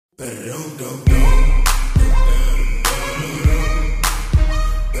Alright,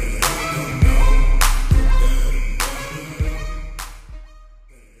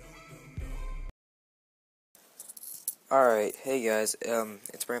 hey guys,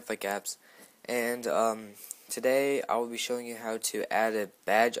 it's BrandFlakeApps, and today I will be showing you how to add a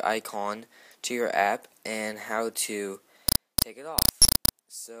badge icon to your app and how to take it off.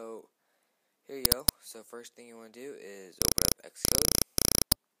 So, here you go. So first thing you want to do is open up Xcode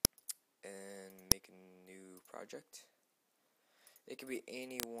and make a new project. It could be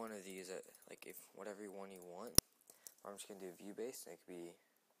any one of these, like if whatever one you want. I'm just going to do view based, and it could be,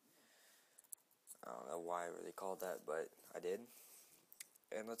 I don't know why I really called that, but I did.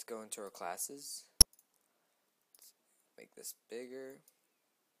 And let's go into our classes. Let's make this bigger.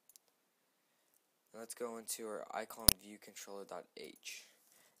 And let's go into our icon view controller.h.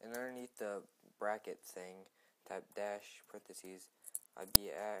 And underneath the bracket thing, type dash parentheses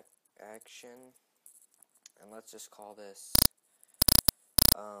IB action. And let's just call this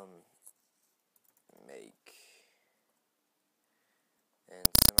make and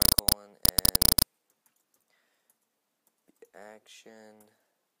semicolon and action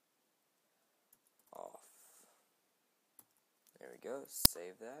off. There we go.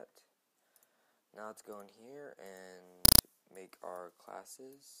 Save that. Now let's go in here and make our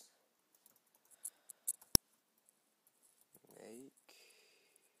classes. Make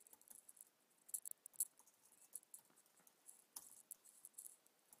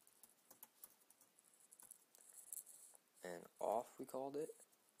and off, we called it.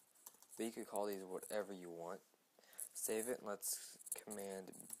 But you could call these whatever you want. Save it, and let's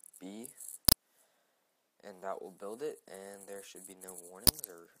command B, and that will build it, and there should be no warnings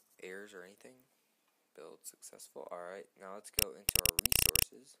or errors or anything. Build successful. Alright, now let's go into our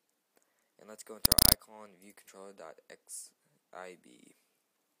resources, and let's go into our icon view controller.xib,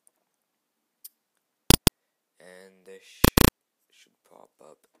 and this should pop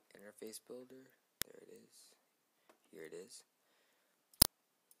up interface builder. There it is. Here it is.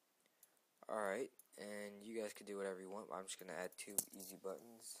 Alright, and you guys can do whatever you want. I'm just going to add 2 easy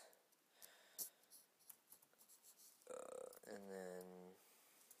buttons. And then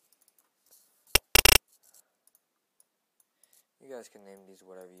you guys can name these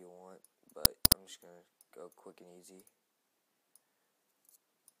whatever you want, but I'm just going to go quick and easy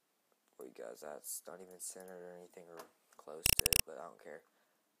for you guys. That's not even centered or anything or close to it, but I don't care.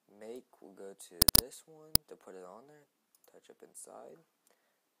 Make, we'll go to this one to put it on there, touch up inside.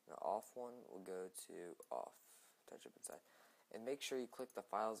 The off one will go to off, touch up inside. And make sure you click the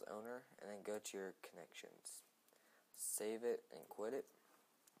file's owner and then go to your connections. Save it and quit it.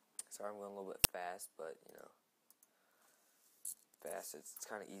 Sorry, I'm going a little bit fast, but you know, it's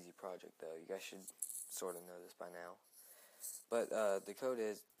kind of easy project though. You guys should sort of know this by now. But the code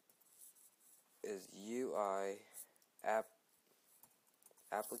is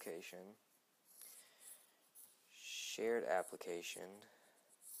UIApplication, sharedApplication,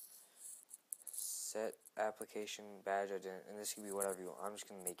 setApplicationBadgeNumber, and this can be whatever you want. I'm just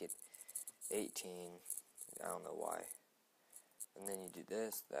going to make it 18. I don't know why. And then you do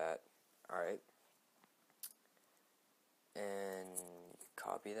this, that. Alright. And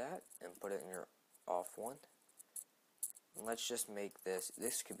copy that and put it in your off one. And let's just make this.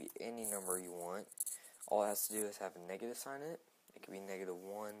 This could be any number you want. All it has to do is have a negative sign in it. It could be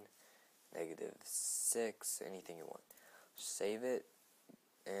 -1, -6, anything you want. Save it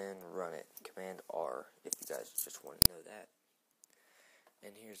and run it. Command R if you guys just want to know that.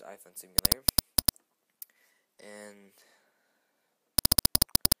 And here's iPhone Simulator. And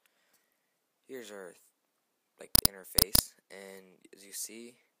here's our interface. And as you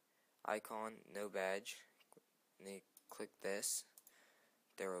see, icon, no badge. And then you click this.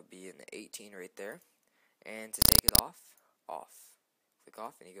 There will be an 18 right there. And to take it off, off. Click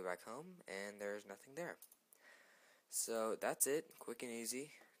off and you go back home and there's nothing there. So that's it, quick and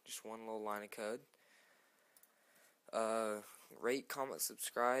easy, just one little line of code. Rate, comment,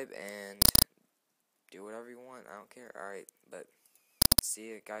 subscribe, and do whatever you want, I don't care. Alright, but see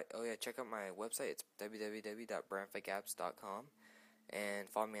you guys. Oh yeah, check out my website, it's www.brandflakeapps.com, and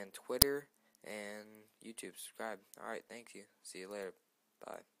follow me on Twitter and YouTube, subscribe. Alright, thank you, see you later,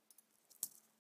 bye.